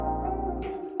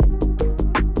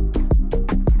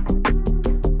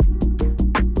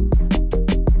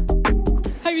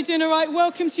right,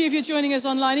 welcome to you if you're joining us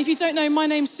online. If you don't know, my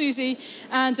name's Susie,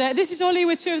 and this is Ollie.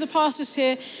 We're two of the pastors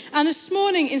here. And this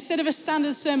morning, instead of a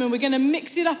standard sermon, we're going to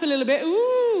mix it up a little bit.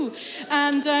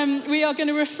 And we are going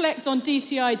to reflect on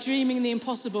DTI, Dreaming the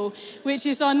Impossible, which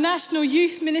is our national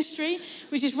youth ministry,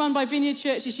 which is run by Vineyard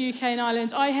Churches UK and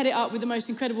Ireland. I head it up with the most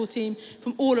incredible team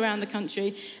from all around the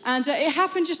country. And it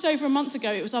happened just over a month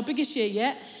ago. It was our biggest year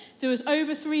yet. There was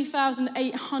over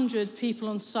 3,800 people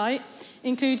on site,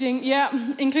 including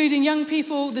young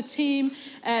people, the team,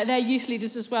 their youth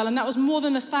leaders as well. And that was more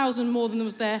than 1,000 more than there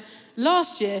was there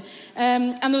last year.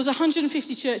 And there was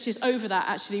 150 churches over that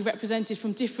actually represented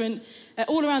from different,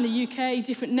 all around the UK,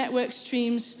 different network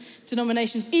streams,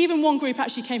 denominations. Even one group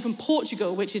actually came from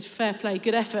Portugal, which is fair play,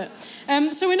 good effort.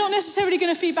 So we're not necessarily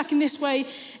going to feedback in this way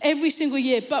every single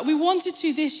year, but we wanted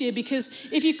to this year because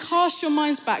if you cast your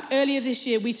minds back, earlier this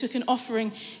year we took an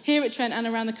offering here at Trent and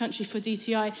around the country for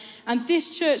DTI. And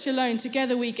this church alone,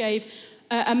 together we gave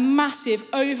a massive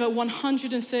over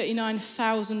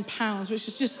 £139,000, which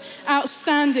is just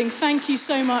outstanding. Thank you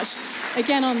so much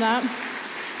again on that.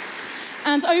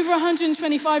 And over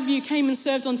 125 of you came and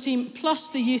served on team,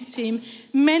 plus the youth team.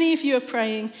 Many of you are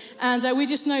praying, and we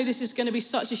just know this is going to be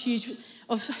such a huge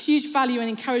value and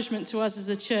encouragement to us as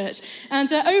a church.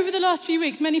 And over the last few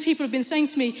weeks, many people have been saying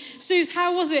to me, Suze,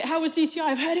 how was it? How was DTI?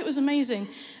 I've heard it was amazing.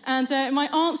 And my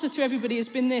answer to everybody has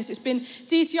been this. It's been,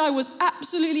 DTI was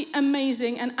absolutely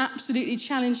amazing and absolutely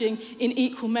challenging in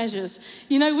equal measures.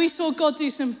 You know, we saw God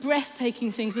do some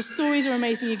breathtaking things. The stories are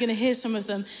amazing. You're going to hear some of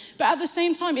them. But at the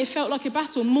same time, it felt like a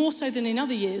battle, more so than in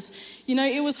other years. You know,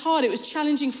 it was hard. It was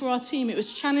challenging for our team. It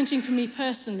was challenging for me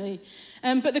personally.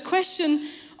 But the question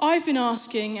I've been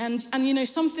asking, and you know,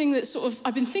 something that sort of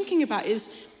I've been thinking about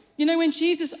is, you know, when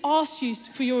Jesus asks you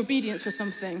for your obedience for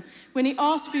something, when he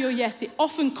asks for your yes, it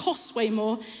often costs way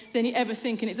more than you ever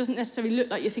think, and it doesn't necessarily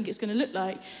look like you think it's going to look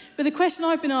like. But the question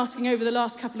I've been asking over the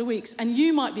last couple of weeks, and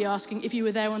you might be asking if you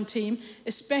were there on team,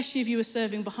 especially if you were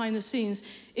serving behind the scenes,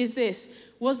 is this: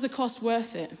 was the cost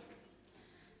worth it?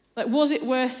 Like, was it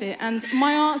worth it? And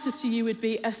my answer to you would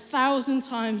be 1,000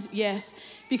 times yes,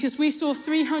 because we saw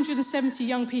 370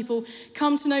 young people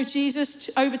come to know Jesus,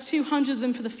 over 200 of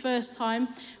them for the first time.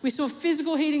 We saw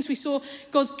physical healings. We saw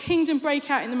God's kingdom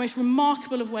break out in the most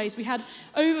remarkable of ways. We had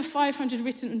over 500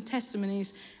 written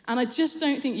testimonies, and I just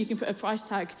don't think you can put a price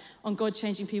tag on God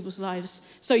changing people's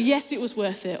lives. So yes, it was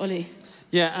worth it, Ollie.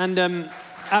 Yeah, and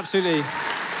absolutely.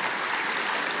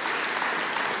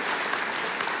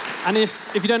 And if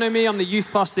you don't know me, I'm the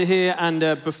youth pastor here, and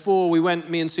before we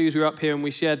went, me and Suze were up here and we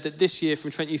shared that this year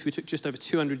from Trent Youth we took just over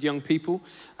 200 young people,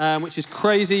 which is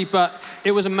crazy, but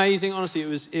it was amazing. Honestly,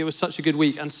 it was such a good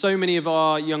week, and so many of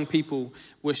our young people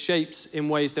were shaped in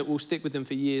ways that will stick with them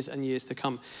for years and years to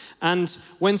come. And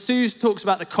when Suze talks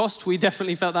about the cost, we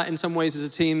definitely felt that in some ways as a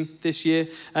team this year,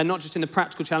 not just in the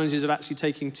practical challenges of actually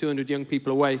taking 200 young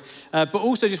people away, but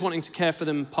also just wanting to care for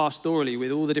them pastorally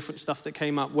with all the different stuff that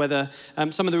came up, whether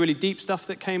some of the really deep stuff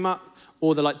that came up,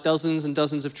 or the like dozens and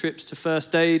dozens of trips to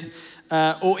first aid,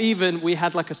 or even we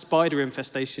had like a spider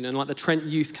infestation and like the Trent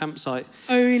Youth campsite.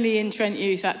 Only in Trent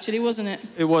Youth, actually, wasn't it?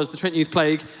 It was the Trent Youth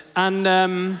plague,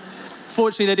 and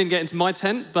fortunately they didn't get into my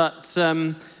tent, but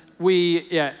it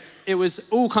was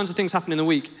all kinds of things happening in the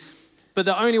week. But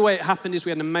the only way it happened is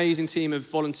we had an amazing team of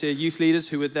volunteer youth leaders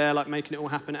who were there, like making it all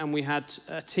happen, and we had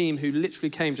a team who literally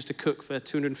came just to cook for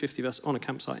 250 of us on a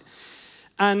campsite.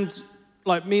 And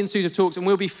like me and Suze have talked, and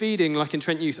we'll be feeding, like in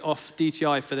Trent Youth, off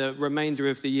DTI for the remainder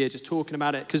of the year, just talking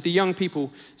about it. Because the young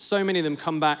people, so many of them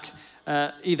come back,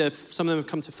 either some of them have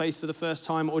come to faith for the first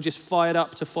time or just fired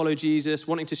up to follow Jesus,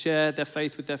 wanting to share their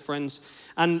faith with their friends.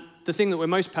 And the thing that we're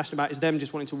most passionate about is them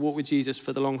just wanting to walk with Jesus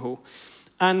for the long haul.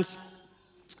 And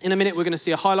in a minute, we're going to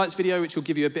see a highlights video, which will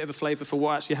give you a bit of a flavour for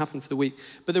what actually happened for the week.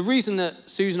 But the reason that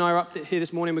Suze and I are up here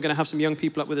this morning, we're going to have some young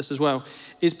people up with us as well,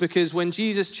 is because when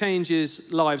Jesus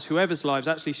changes lives, whoever's lives,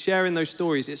 actually sharing those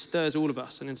stories, it stirs all of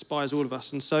us and inspires all of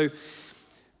us. And so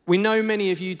we know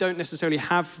many of you don't necessarily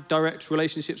have direct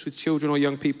relationships with children or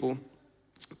young people,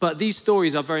 but these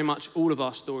stories are very much all of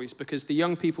our stories, because the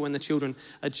young people and the children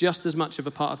are just as much of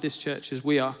a part of this church as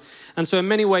we are. And so in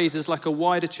many ways, as like a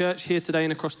wider church here today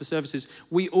and across the services,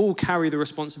 we all carry the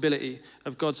responsibility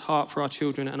of God's heart for our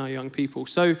children and our young people.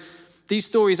 So these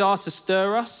stories are to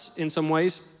stir us in some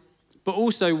ways, but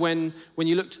also when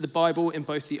you look to the Bible in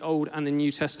both the Old and the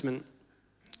New Testament,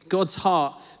 God's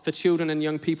heart for children and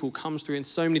young people comes through in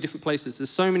so many different places. There's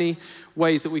so many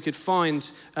ways that we could find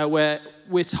where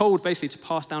we're told basically to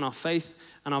pass down our faith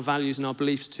and our values and our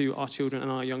beliefs to our children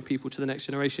and our young people, to the next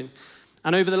generation.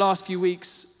 And over the last few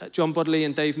weeks, John Bodley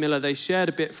and Dave Miller, they shared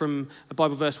a bit from a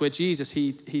Bible verse where Jesus,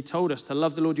 he told us to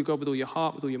love the Lord your God with all your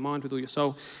heart, with all your mind, with all your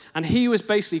soul. And he was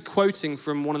basically quoting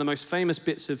from one of the most famous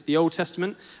bits of the Old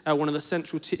Testament, one of the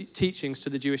central teachings to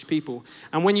the Jewish people.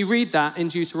 And when you read that in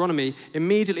Deuteronomy,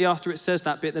 immediately after it says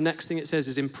that bit, the next thing it says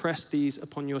is impress these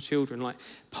upon your children. Like,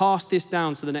 pass this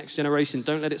down to the next generation.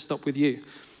 Don't let it stop with you.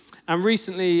 And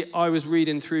recently, I was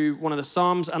reading through one of the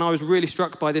Psalms, and I was really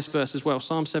struck by this verse as well.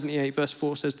 Psalm 78, verse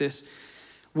 4 says this: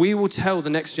 "We will tell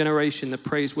the next generation the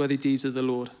praiseworthy deeds of the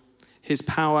Lord, his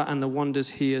power and the wonders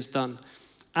he has done."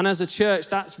 And as a church,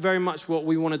 that's very much what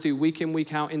we want to do week in,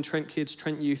 week out in Trent Kids,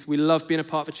 Trent Youth. We love being a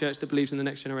part of a church that believes in the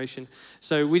next generation.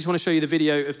 So we just want to show you the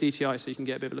video of DTI so you can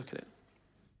get a bit of a look at it.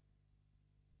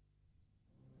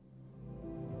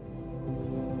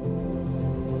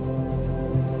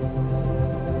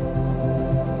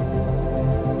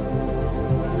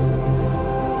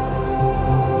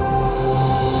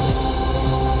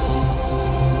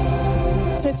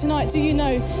 So tonight, do you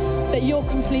know that you're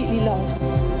completely loved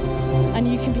and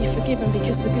you can be forgiven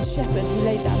because the Good Shepherd, he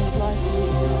laid down his life for you?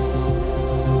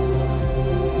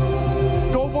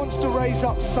 God wants to raise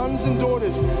up sons and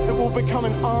daughters that will become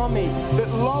an army, that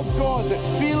love God, that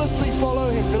fearlessly follow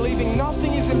him, believing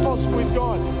nothing is impossible with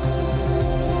God.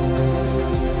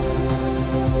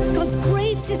 God's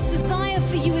greatest desire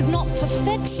for you is not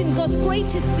perfection. God's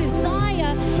greatest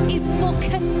desire is for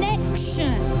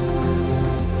connection.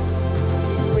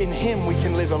 In him we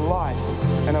can live a life,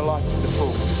 and a life to the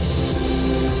full.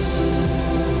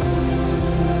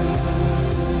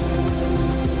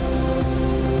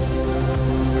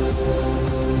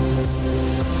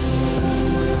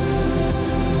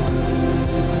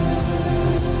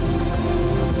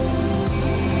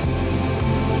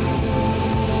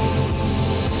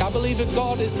 I believe that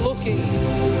God is looking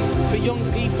for young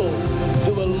people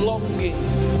who are longing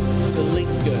to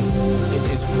linger in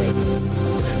his presence.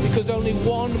 Because only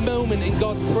one moment in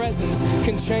God's presence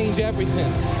can change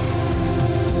everything.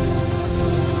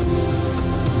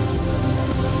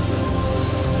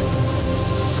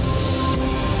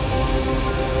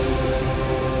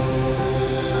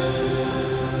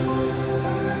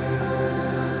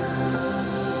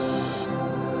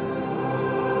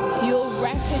 Do you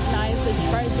recognize the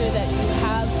treasure that you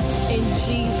have in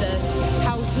Jesus?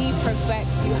 How he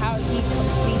perfects you, how he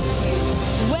completes you.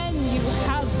 When you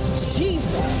have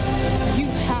Jesus, you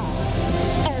have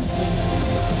everything.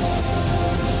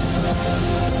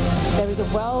 There is a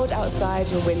world outside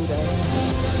your window,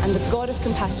 and the God of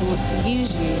compassion wants to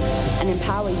use you and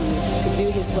empower you to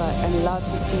do his work and love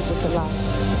his people to life.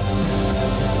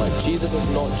 Like, Jesus is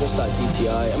not just at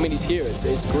DTI. I mean, he's here.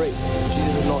 It's great.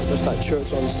 Jesus is not just at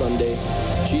church on Sunday.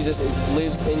 Jesus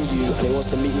lives in you, and he wants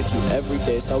to meet with you every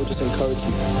day. So I would just encourage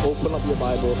you, open up your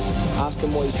Bible, ask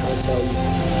him what he's trying to tell you,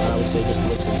 and I would say just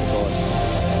listen to God.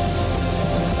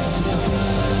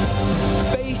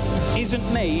 Faith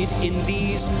isn't made in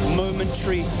these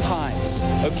momentary highs,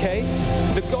 okay?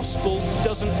 The gospel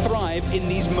doesn't thrive in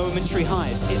these momentary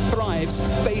highs. It thrives,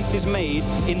 faith is made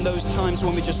in those times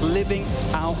when we're just living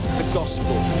out the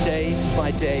gospel day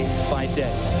by day by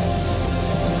day.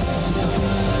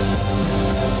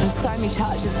 There's so many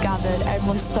churches gathered,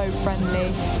 everyone's so friendly,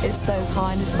 it's so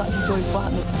kind, it's such a joyful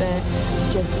atmosphere,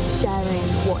 just sharing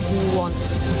what he wants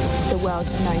the world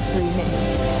to know through me.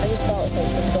 I just felt a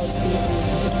sense of God's peace and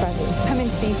his presence. Coming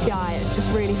to DTI, I just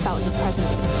really felt his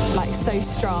presence, like, so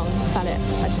strong.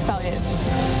 I just felt it,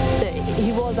 that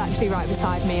he was actually right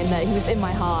beside me and that he was in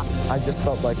my heart. I just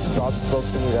felt like God spoke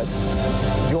to me that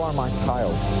you are my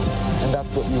child, and that's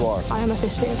what you are. I am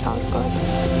officially a child of God.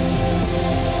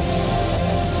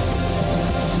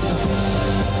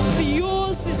 For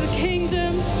yours is the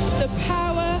kingdom, the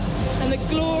power, and the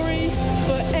glory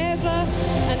forever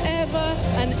and ever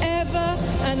and ever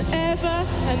and ever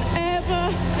and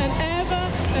ever and ever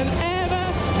and ever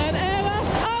and ever.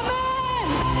 Amen!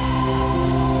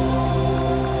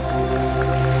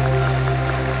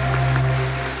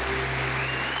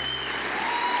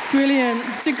 Brilliant.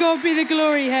 To God be the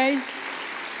glory, hey?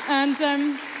 And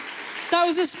that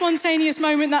was a spontaneous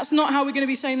moment. That's not how we're going to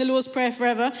be saying the Lord's Prayer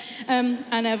forever and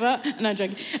ever. No, I'm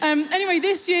joking. Anyway,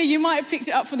 this year you might have picked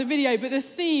it up from the video, but the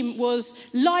theme was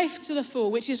life to the full,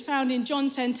 which is found in John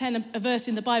 10:10, a verse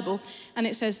in the Bible. And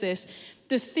it says this: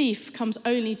 "The thief comes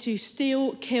only to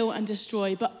steal, kill, and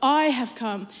destroy. But I have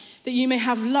come that you may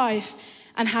have life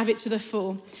and have it to the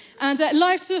full." And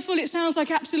life to the full, it sounds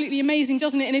like absolutely amazing,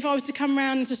 doesn't it? And if I was to come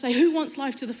around and to say, who wants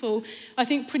life to the full? I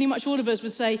think pretty much all of us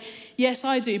would say, yes,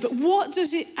 I do. But what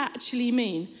does it actually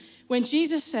mean when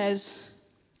Jesus says,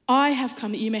 I have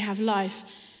come that you may have life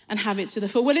and have it to the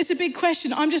full? Well, it's a big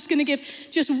question. I'm just going to give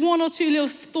just one or two little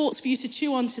thoughts for you to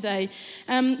chew on today.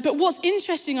 But what's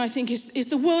interesting, I think, is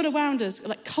the world around us,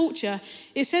 like culture.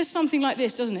 It says something like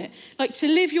this, doesn't it? Like to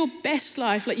live your best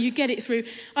life, like you get it through,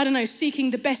 I don't know, seeking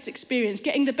the best experience,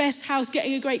 getting the best house,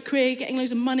 getting a great career, getting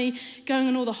loads of money, going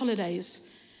on all the holidays.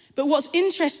 But what's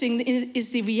interesting is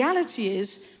the reality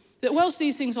is that whilst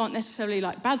these things aren't necessarily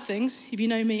like bad things, if you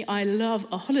know me, I love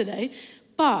a holiday,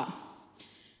 but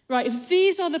right, if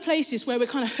these are the places where we're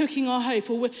kind of hooking our hope,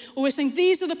 or we're saying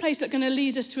these are the places that are going to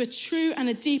lead us to a true and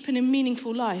a deep and a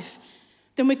meaningful life,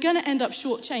 then we're going to end up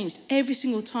shortchanged every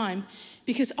single time,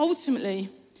 because ultimately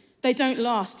they don't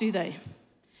last, do they?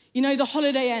 You know, the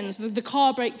holiday ends, the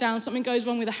car breaks down, something goes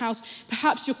wrong with the house,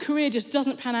 perhaps your career just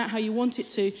doesn't pan out how you want it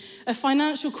to, a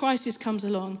financial crisis comes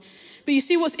along. But you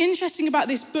see, what's interesting about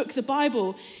this book, the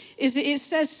Bible, is that it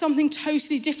says something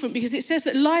totally different, because it says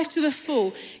that life to the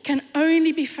full can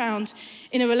only be found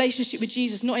in a relationship with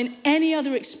Jesus, not in any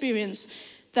other experience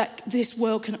that this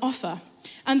world can offer.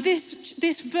 And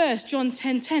this verse, John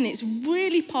 10:10, it's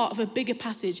really part of a bigger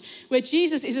passage where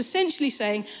Jesus is essentially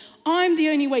saying, I'm the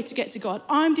only way to get to God.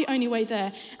 I'm the only way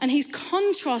there. And he's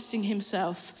contrasting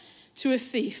himself to a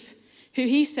thief who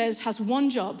he says has one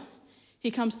job. He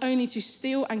comes only to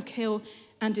steal and kill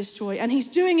and destroy. And he's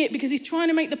doing it because he's trying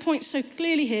to make the point so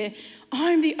clearly here.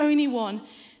 I'm the only one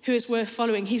who is worth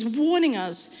following. He's warning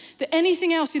us that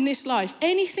anything else in this life,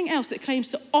 anything else that claims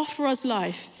to offer us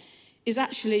life, is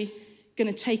actually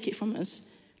going to take it from us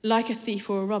like a thief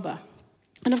or a robber.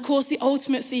 And of course, the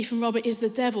ultimate thief and robber is the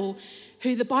devil,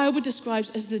 who the Bible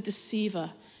describes as the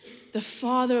deceiver, the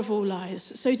father of all lies.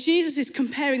 So Jesus is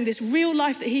comparing this real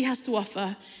life that he has to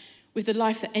offer with the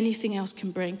life that anything else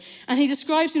can bring. And he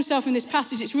describes himself in this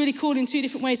passage. It's really cool in two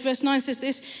different ways. Verse 9 says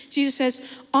this. Jesus says,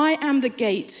 I am the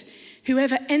gate.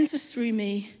 Whoever enters through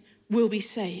me will be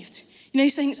saved. You know,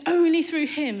 he's saying it's only through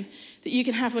him that you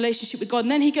can have a relationship with God.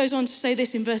 And then he goes on to say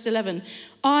this in verse 11.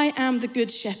 I am the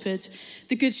good shepherd.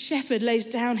 The good shepherd lays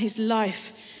down his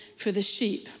life for the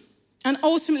sheep. And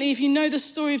ultimately, if you know the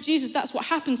story of Jesus, that's what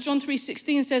happens. John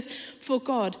 3:16 says, for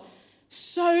God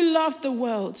so loved the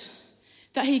world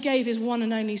that he gave his one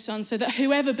and only son, so that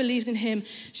whoever believes in him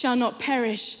shall not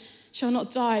perish, shall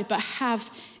not die, but have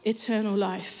eternal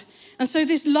life. And so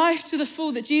this life to the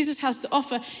full that Jesus has to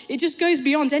offer, it just goes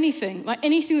beyond anything, like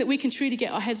anything that we can truly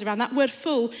get our heads around. That word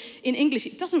full in English,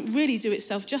 it doesn't really do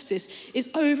itself justice. It's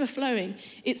overflowing,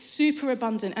 it's super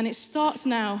abundant, and it starts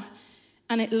now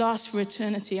and it lasts for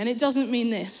eternity. And it doesn't mean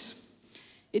this.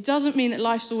 It doesn't mean that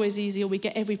life's always easy or we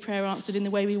get every prayer answered in the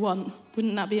way we want.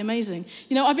 Wouldn't that be amazing?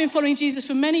 You know, I've been following Jesus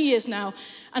for many years now,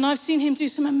 and I've seen him do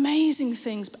some amazing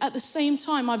things. But at the same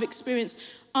time, I've experienced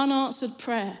unanswered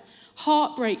prayer,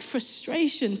 heartbreak,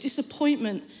 frustration,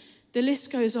 disappointment. The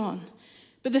list goes on.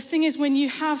 But the thing is, when you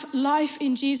have life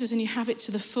in Jesus and you have it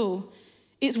to the full,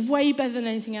 it's way better than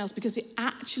anything else, because it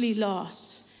actually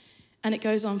lasts and it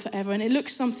goes on forever. And it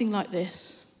looks something like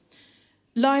this.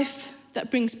 Life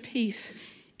that brings peace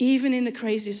even in the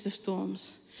craziest of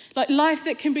storms. Like life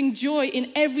that can bring joy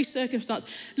in every circumstance.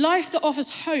 Life that offers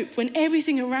hope when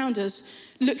everything around us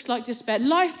looks like despair.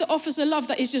 Life that offers a love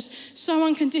that is just so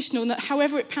unconditional that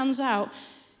however it pans out,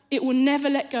 it will never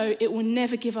let go, it will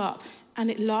never give up, and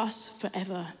it lasts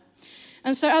forever.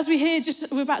 And so as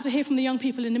we're about to hear from the young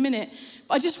people in a minute,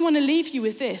 but I just want to leave you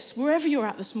with this, wherever you're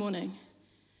at this morning.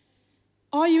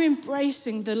 Are you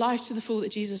embracing the life to the full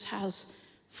that Jesus has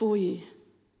for you?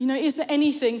 You know, is there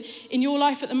anything in your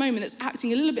life at the moment that's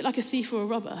acting a little bit like a thief or a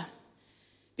robber?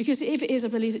 Because if it is, I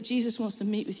believe that Jesus wants to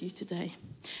meet with you today.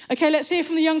 Okay, let's hear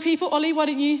from the young people. Ollie, why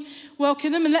don't you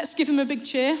welcome them, and let's give them a big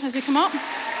cheer as they come up.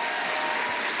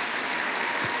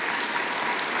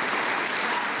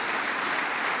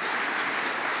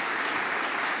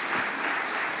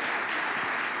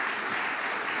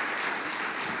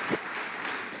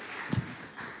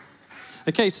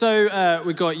 Okay, so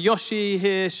we've got Yoshi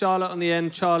here, Charlotte on the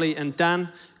end, Charlie and Dan.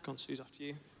 Go on, Suze, after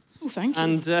you. Oh, thank you.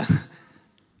 And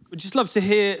we'd just love to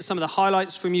hear some of the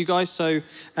highlights from you guys. So,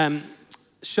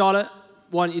 Charlotte,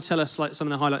 why don't you tell us like some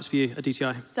of the highlights for you at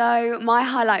DTI? So my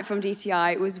highlight from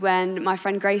DTI was when my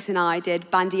friend Grace and I did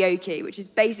bandioke, which is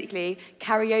basically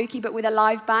karaoke but with a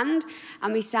live band,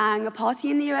 and we sang A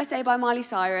Party in the USA by Miley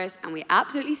Cyrus, and we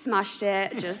absolutely smashed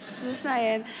it, just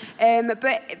saying.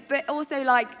 But also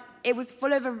like, it was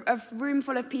full of a room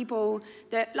full of people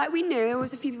that like we knew. There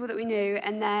was a few people that we knew,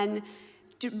 and then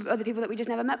other people that we just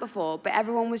never met before. But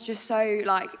everyone was just so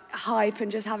like hype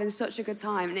and just having such a good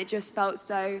time, and it just felt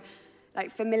so like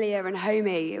familiar and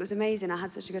homey. It was amazing. I had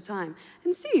such a good time.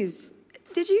 And Suze,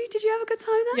 Did you have a good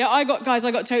time there? Yeah, I got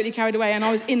totally carried away, and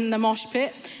I was in the mosh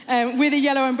pit with a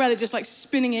yellow umbrella, just like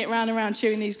spinning it round and round,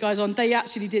 cheering these guys on. They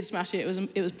actually did smash it.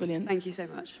 It was brilliant. Thank you so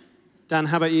much. Dan,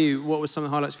 how about you? What were some of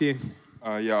the highlights for you?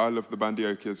 Yeah, I love the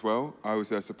bandioki as well. I was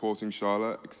there supporting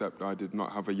Charlotte, except I did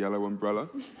not have a yellow umbrella.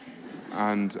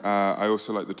 And I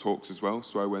also like the talks as well.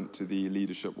 So I went to the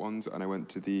leadership ones, and I went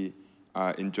to the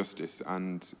injustice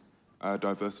and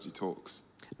diversity talks.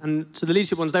 And so the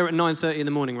leadership ones, they were at 9:30 in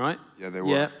the morning, right? Yeah, they were.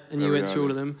 Yeah, and you went to all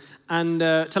of them. And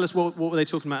tell us, what were they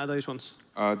talking about at those ones?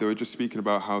 They were just speaking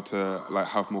about how to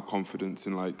have more confidence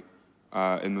in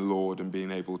in the Lord and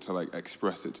being able to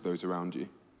express it to those around you.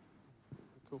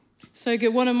 Cool. So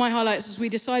good. One of my highlights was we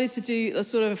decided to do a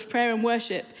sort of prayer and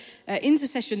worship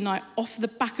intercession night off the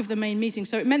back of the main meeting.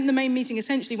 So it meant the main meeting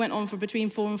essentially went on for between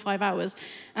 4 and 5 hours.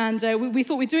 And we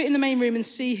thought we'd do it in the main room and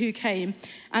see who came.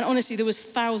 And honestly, there was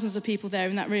thousands of people there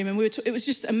in that room. And it was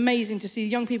just amazing to see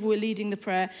young people were leading the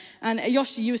prayer. And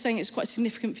Yoshi, you were saying it's quite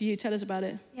significant for you. Tell us about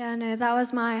it. Yeah, no, that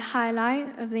was my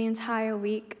highlight of the entire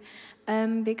week.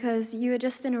 Because you were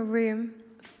just in a room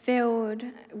filled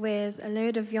with a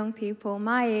load of young people,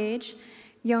 my age,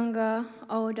 younger,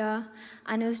 older,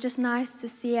 and it was just nice to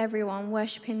see everyone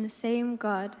worshipping the same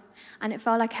God, and it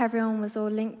felt like everyone was all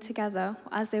linked together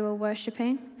as they were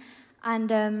worshipping,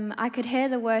 and I could hear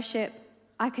the worship,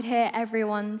 I could hear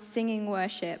everyone singing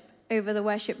worship over the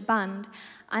worship band,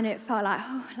 and it felt like,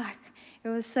 it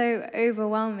was so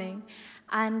overwhelming,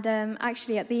 and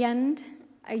actually at the end,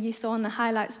 you saw in the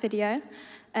highlights video,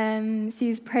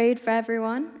 Suze prayed for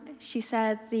everyone. She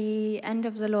said the end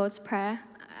of the Lord's Prayer,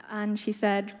 and she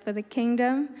said, "For the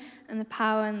kingdom and the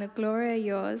power and the glory are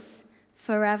yours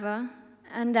forever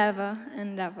and ever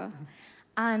and ever."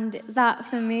 And that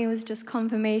for me was just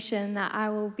confirmation that I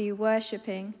will be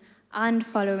worshipping and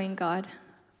following God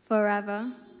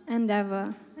forever and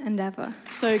ever and ever.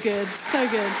 So good, so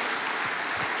good.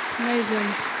 Amazing.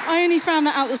 I only found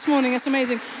that out this morning. That's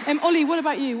amazing. Ollie, what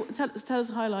about you? Tell us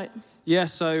a highlight. Yeah,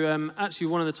 so actually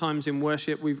one of the times in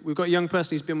worship, we've got a young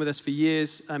person who's been with us for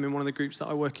years in one of the groups that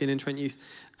I work in Trent Youth.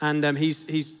 And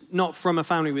he's not from a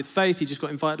family with faith. He just got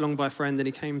invited along by a friend and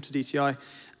he came to DTI.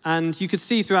 And you could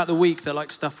see throughout the week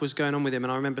that stuff was going on with him.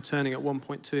 And I remember turning at one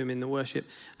point to him in the worship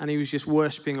and he was just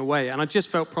worshiping away. And I just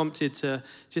felt prompted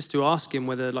to ask him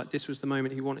whether this was the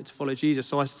moment he wanted to follow Jesus.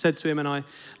 So I said to him, and I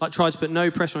tried to put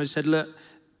no pressure on. I just said, look,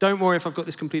 don't worry if I've got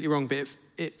this completely wrong, but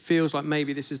it feels like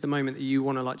maybe this is the moment that you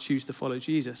want to choose to follow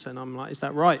Jesus. And I'm like, is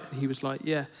that right? And he was like,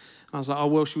 yeah. And I was like, oh,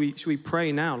 well, should we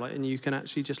pray now? And you can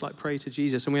actually just pray to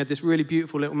Jesus. And we had this really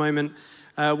beautiful little moment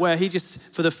where he just,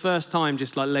 for the first time,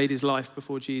 just laid his life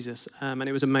before Jesus. And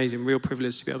it was amazing, real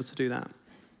privilege to be able to do that.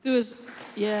 There was,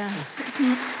 it's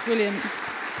brilliant.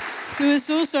 There was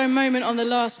also a moment on the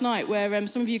last night where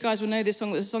some of you guys will know this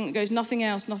song. There's a song that goes, nothing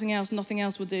else, nothing else, nothing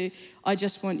else will do. I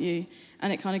just want you.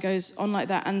 And it kind of goes on like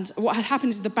that. And what had happened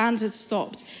is the band had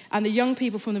stopped and the young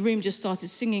people from the room just started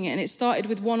singing it. And it started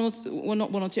with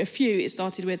a few it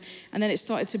started with. And then it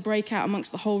started to break out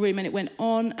amongst the whole room. And it went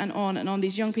on and on and on.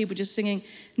 These young people just singing,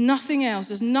 nothing else.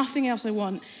 There's nothing else I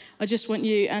want. I just want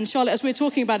you. And Charlotte, as we were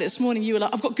talking about it this morning, you were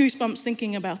like, I've got goosebumps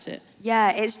thinking about it.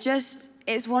 Yeah,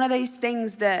 it's one of those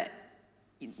things that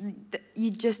you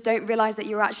just don't realise that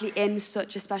you're actually in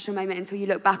such a special moment until you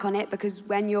look back on it, because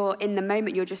when you're in the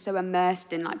moment, you're just so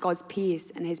immersed in God's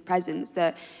peace and his presence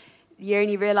that you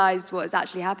only realise what has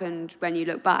actually happened when you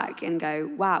look back and go,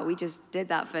 wow, we just did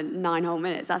that for 9 whole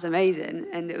minutes. That's amazing.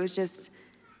 And it was just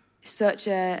such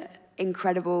a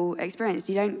incredible experience.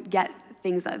 You don't get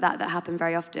things like that happen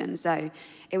very often. So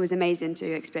it was amazing to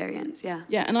experience, yeah.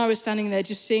 Yeah, and I was standing there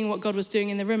just seeing what God was doing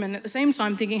in the room, and at the same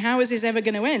time thinking, how is this ever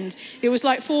going to end? It was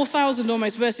 4,000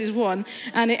 almost versus 1,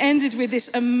 and it ended with this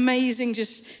amazing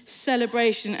just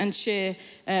celebration and cheer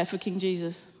for King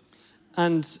Jesus.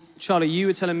 And Charlie, you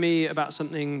were telling me about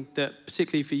something that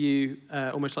particularly for you,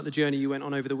 almost like the journey you went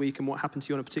on over the week and what happened to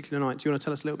you on a particular night. Do you want to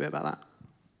tell us a little bit about that?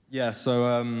 Yeah,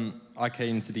 so I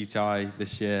came to DTI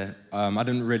this year. I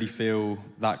didn't really feel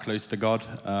that close to God.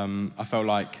 I felt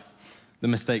like the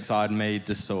mistakes I had made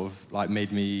just sort of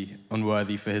made me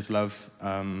unworthy for his love.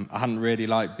 I hadn't really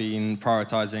been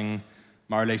prioritizing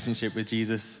my relationship with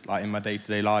Jesus in my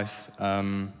day-to-day life.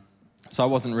 So I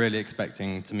wasn't really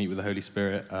expecting to meet with the Holy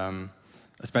Spirit,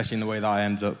 especially in the way that I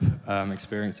ended up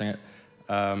experiencing it.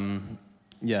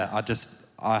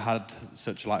 I had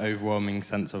such an overwhelming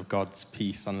sense of God's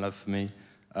peace and love for me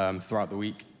throughout the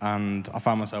week. And I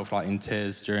found myself in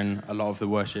tears during a lot of the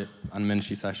worship and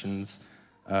ministry sessions.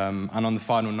 And on the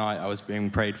final night, I was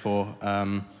being prayed for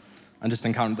and just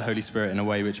encountered the Holy Spirit in a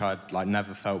way which I'd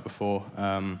never felt before.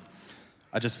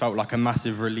 I just felt like a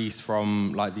massive release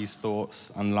from like these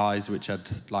thoughts and lies which had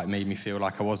like made me feel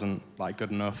like I wasn't like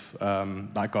good enough,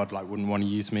 that God like wouldn't want to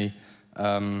use me.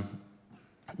 And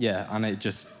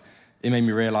it made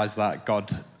me realize that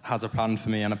God has a plan for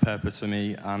me and a purpose for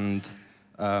me, and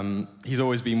he's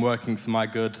always been working for my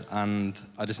good, and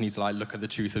I just need to like look at the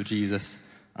truth of Jesus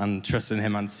and trust in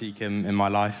him and seek him in my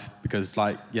life, because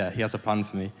he has a plan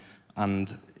for me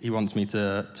and he wants me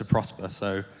to prosper.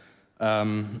 So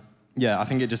I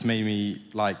think it just made me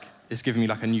it's given me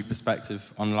like a new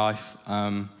perspective on life,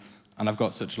 and I've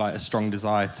got such like a strong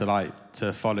desire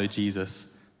to follow Jesus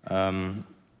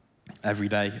every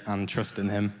day and trust in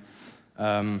him.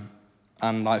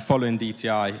 And like following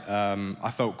DTI,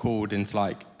 I felt called into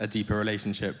like a deeper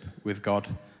relationship with God,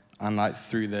 and like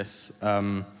through this,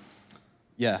 I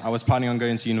was planning on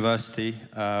going to university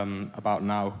about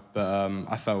now, but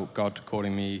I felt God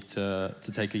calling me to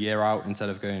take a year out instead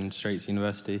of going straight to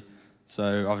university.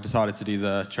 So I've decided to do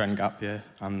the Trent gap year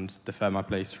and defer my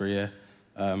place for a year,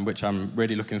 which I'm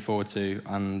really looking forward to,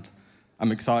 and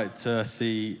I'm excited to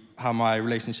see how my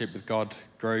relationship with God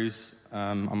grows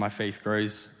and my faith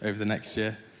grows over the next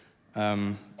year.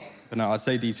 But no, I'd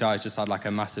say DTI has just had like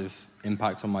a massive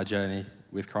impact on my journey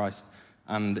with Christ,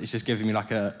 and it's just giving me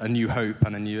like a new hope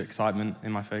and a new excitement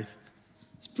in my faith.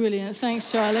 It's brilliant. Thanks,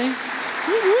 Charlie.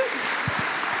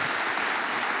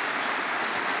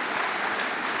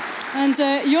 And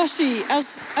Yoshi,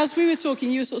 as we were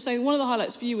talking, you were sort of saying one of the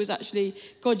highlights for you was actually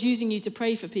God using you to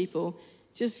pray for people.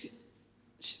 Just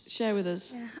share with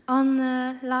us. Yeah. On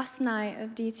the last night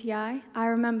of DTI, I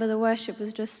remember the worship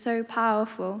was just so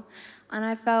powerful, and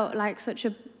I felt like such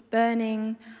a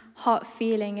burning, hot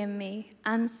feeling in me.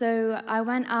 And so I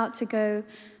went out to go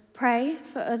pray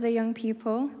for other young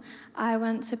people. I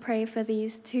went to pray for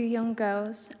these 2 young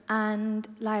girls, and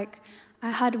I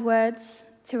had words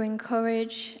to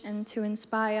encourage and to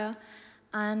inspire.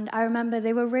 And I remember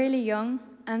they were really young,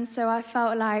 and so I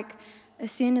felt like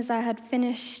as soon as I had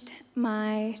finished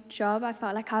my job, I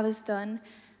felt like I was done.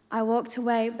 I walked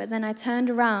away, but then I turned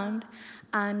around,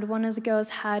 and one of the girls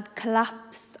had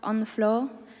collapsed on the floor,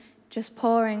 just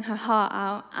pouring her heart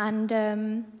out. And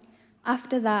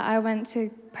after that, I went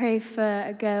to pray for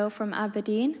a girl from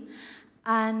Aberdeen,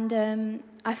 and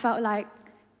I felt like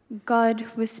God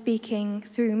was speaking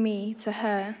through me to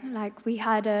her. Like, we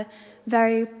had a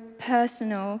very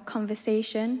personal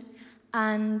conversation,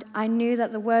 and I knew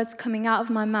that the words coming out of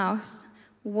my mouth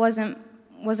wasn't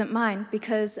mine,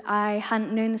 because I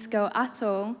hadn't known this girl at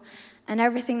all, and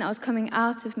everything that was coming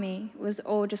out of me was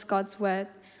all just God's word.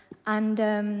 And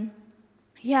and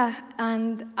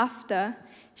after,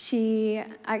 she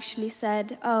actually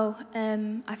said,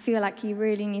 I feel like you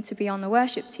really need to be on the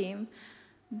worship team.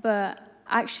 But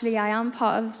actually, I am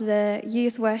part of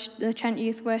the Trent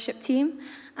Youth Worship team,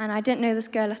 and I didn't know this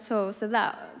girl at all. So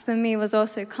that, for me, was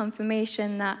also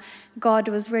confirmation that God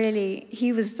was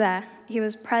he was there. He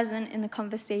was present in the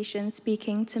conversation,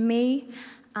 speaking to me,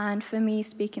 and for me,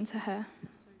 speaking to her.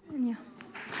 And yeah.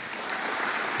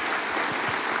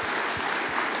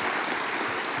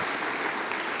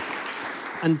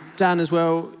 And Dan, as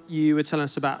well, you were telling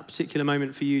us about a particular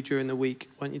moment for you during the week.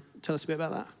 Why don't you tell us a bit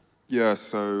about that? Yeah,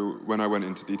 so when I went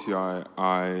into DTI,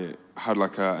 I had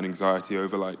an anxiety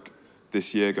over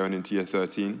this year going into year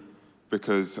 13,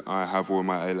 because I have all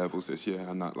my A-levels this year,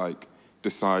 and that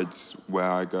decides where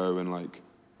I go and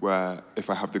where, if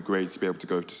I have the grades to be able to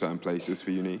go to certain places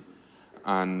for uni.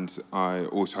 And I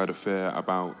also had a fear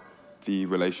about the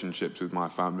relationships with my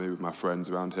family, with my friends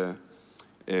around here.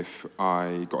 If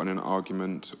I got in an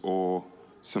argument or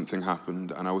something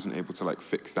happened and I wasn't able to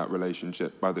fix that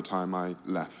relationship by the time I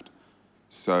left.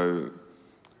 So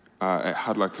it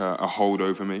had a hold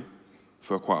over me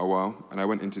for quite a while. And I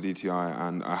went into DTI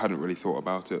and I hadn't really thought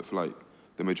about it for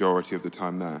the majority of the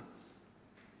time there.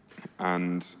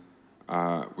 And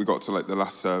we got to the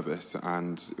last service,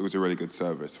 and it was a really good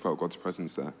service. I felt God's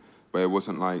presence there. But it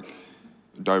wasn't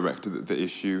direct at the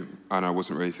issue, and I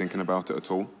wasn't really thinking about it at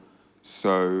all.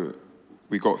 So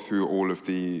we got through all of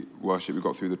the worship, we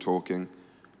got through the talking,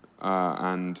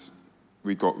 and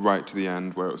we got right to the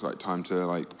end where it was time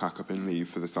to pack up and leave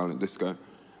for the silent disco.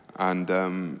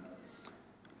 And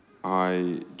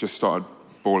I just started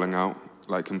bawling out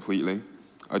completely.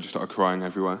 I just started crying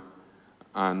everywhere,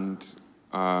 and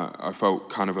I felt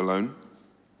kind of alone.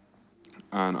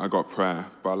 And I got prayer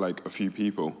by a few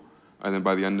people, and then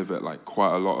by the end of it,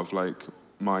 quite a lot of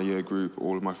my year group,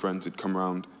 all of my friends had come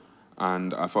around.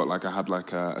 And I felt like I had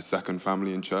a second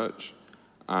family in church.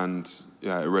 And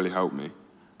yeah, it really helped me.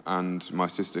 And my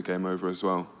sister came over as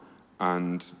well.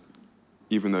 And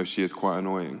even though she is quite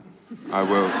annoying, I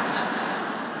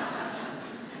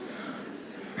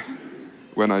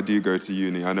when I do go to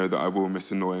uni, I know that I will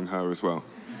miss annoying her as well.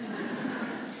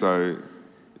 So,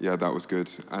 yeah, that was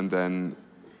good. And then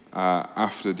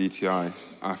after DTI,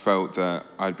 I felt that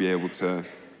I'd be able to,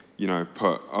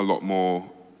 put a lot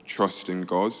more trust in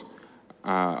God.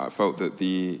 I felt that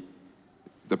the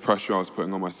pressure I was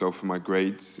putting on myself for my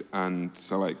grades and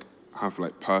to have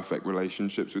perfect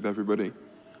relationships with everybody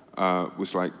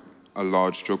was a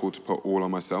large struggle to put all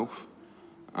on myself.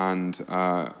 And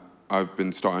I've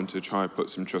been starting to try and put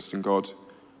some trust in God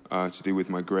to do with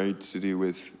my grades, to do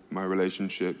with my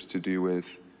relationships, to do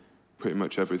with pretty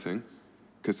much everything,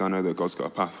 because I know that God's got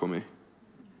a path for me.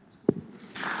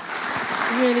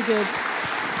 Really good.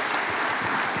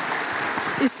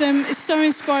 It's so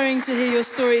inspiring to hear your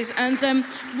stories. And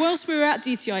whilst we were at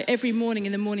DTI, every morning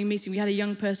in the morning meeting, we had a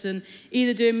young person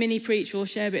either do a mini preach or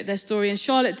share a bit of their story. And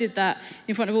Charlotte did that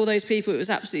in front of all those people. It was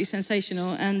absolutely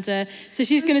sensational. And so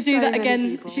she's going to do that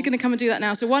again. People. She's going to come and do that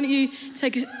now. So why don't you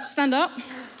stand up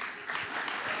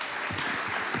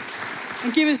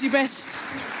and give us your best.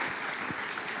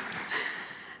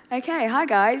 Okay, hi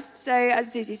guys. So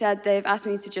as Susie said, they've asked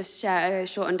me to just share a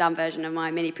shortened down version of my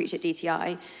mini preach at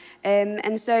DTI.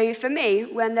 And so for me,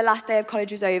 when the last day of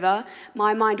college was over,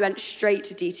 my mind went straight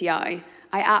to DTI.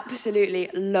 I absolutely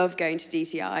love going to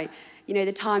DTI.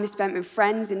 The time spent with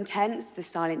friends in tents, the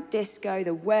silent disco,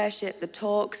 the worship, the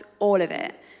talks, all of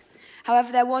it.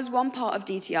 However, there was one part of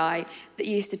DTI that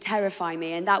used to terrify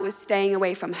me, and that was staying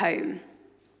away from home.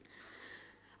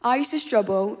 I used to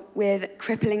struggle with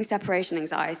crippling separation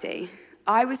anxiety.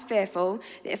 I was fearful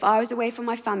that if I was away from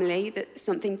my family, that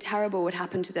something terrible would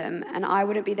happen to them and I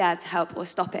wouldn't be there to help or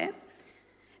stop it.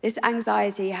 This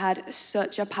anxiety had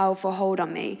such a powerful hold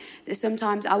on me that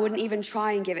sometimes I wouldn't even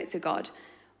try and give it to God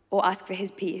or ask for his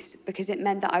peace because it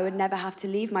meant that I would never have to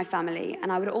leave my family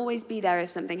and I would always be there if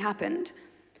something happened.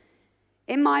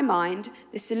 In my mind,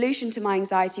 the solution to my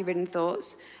anxiety-ridden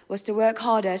thoughts was to work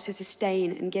harder to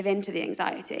sustain and give in to the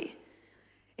anxiety.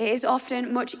 It is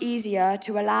often much easier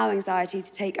to allow anxiety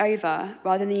to take over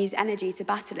rather than use energy to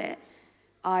battle it.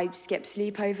 I skipped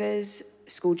sleepovers,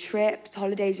 school trips,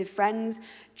 holidays with friends,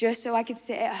 just so I could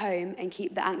sit at home and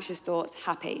keep the anxious thoughts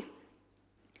happy.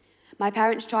 My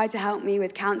parents tried to help me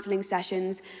with counselling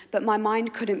sessions, but my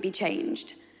mind couldn't be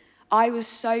changed. I was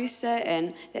so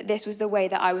certain that this was the way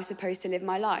that I was supposed to live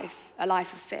my life, a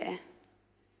life of fear.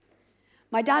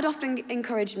 My dad often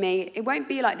encouraged me, it won't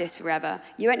be like this forever.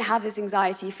 You won't have this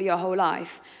anxiety for your whole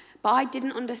life. But I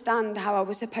didn't understand how I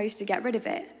was supposed to get rid of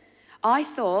it. I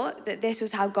thought that this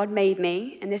was how God made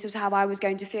me, and this was how I was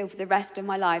going to feel for the rest of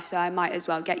my life, so I might as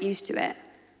well get used to it.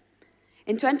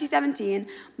 In 2017,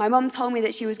 my mum told me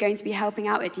that she was going to be helping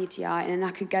out at DTI, and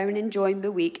I could go and enjoy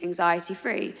the week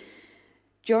anxiety-free.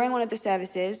 During one of the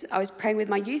services, I was praying with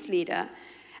my youth leader,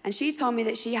 and she told me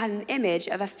that she had an image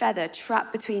of a feather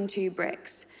trapped between two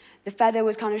bricks. The feather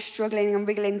was kind of struggling and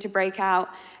wriggling to break out,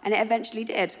 and it eventually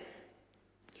did.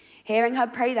 Hearing her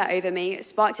pray that over me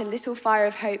sparked a little fire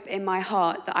of hope in my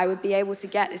heart that I would be able to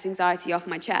get this anxiety off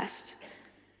my chest.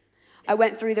 I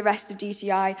went through the rest of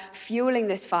DTI fueling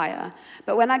this fire,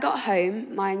 but when I got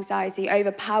home, my anxiety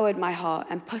overpowered my heart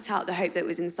and put out the hope that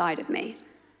was inside of me.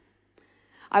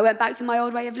 I went back to my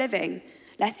old way of living,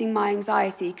 letting my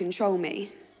anxiety control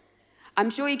me. I'm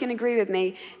sure you can agree with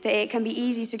me that it can be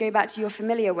easy to go back to your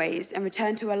familiar ways and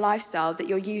return to a lifestyle that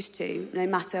you're used to, no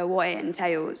matter what it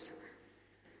entails.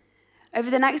 Over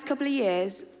the next couple of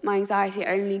years, my anxiety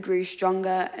only grew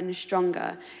stronger and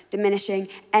stronger, diminishing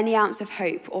any ounce of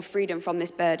hope or freedom from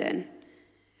this burden.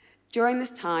 During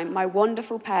this time, my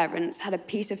wonderful parents had a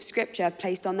piece of scripture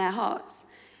placed on their hearts.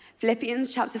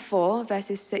 Philippians chapter 4,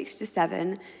 verses 6 to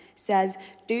 7 says,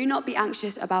 "Do not be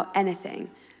anxious about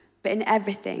anything, but in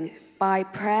everything, by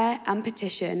prayer and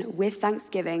petition, with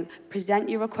thanksgiving, present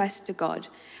your requests to God,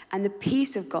 and the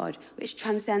peace of God, which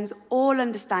transcends all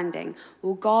understanding,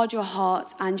 will guard your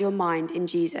heart and your mind in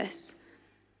Jesus."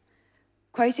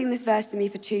 Quoting this verse to me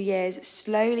for 2 years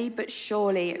slowly but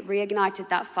surely reignited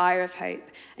that fire of hope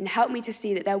and helped me to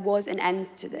see that there was an end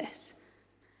to this.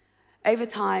 Over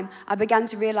time, I began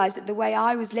to realize that the way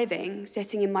I was living,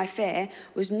 sitting in my fear,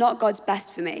 was not God's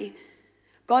best for me.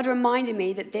 God reminded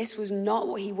me that this was not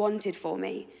what he wanted for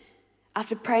me.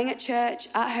 After praying at church,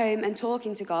 at home, and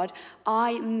talking to God,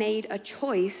 I made a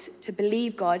choice to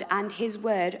believe God and his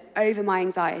word over my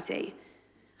anxiety.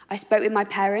 I spoke with my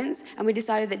parents, and we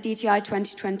decided that DTI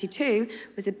 2022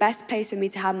 was the best place for me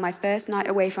to have my first night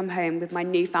away from home with my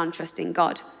newfound trust in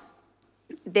God.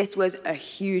 This was a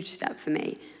huge step for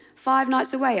me. 5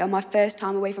 nights away on my first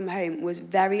time away from home was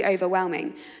very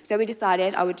overwhelming. So we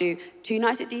decided I would do 2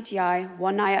 nights at DTI,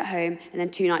 1 night at home, and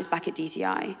then 2 nights back at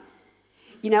DTI.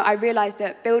 I realized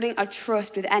that building a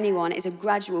trust with anyone is a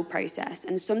gradual process,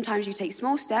 and sometimes you take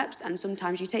small steps and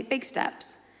sometimes you take big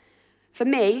steps. For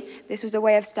me, this was a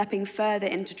way of stepping further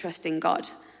into trusting God.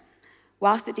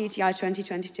 Whilst at DTI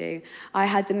 2022, I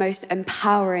had the most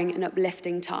empowering and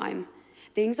uplifting time.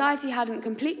 The anxiety hadn't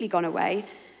completely gone away,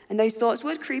 and those thoughts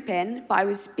would creep in, but I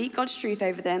would speak God's truth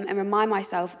over them and remind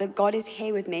myself that God is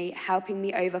here with me, helping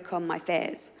me overcome my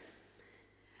fears.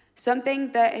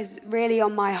 Something that is really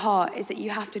on my heart is that you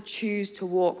have to choose to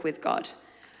walk with God.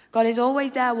 God is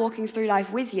always there walking through life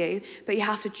with you, but you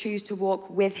have to choose to walk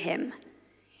with him.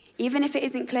 Even if it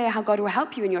isn't clear how God will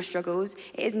help you in your struggles,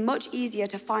 it is much easier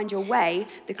to find your way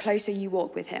the closer you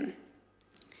walk with him.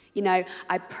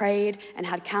 I prayed and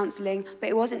had counseling, but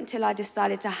it wasn't until I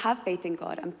decided to have faith in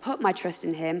God and put my trust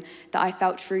in him that I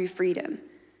felt true freedom.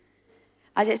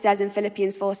 As it says in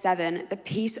Philippians 4:7, the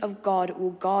peace of God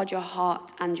will guard your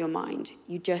heart and your mind.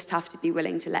 You just have to be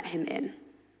willing to let him in.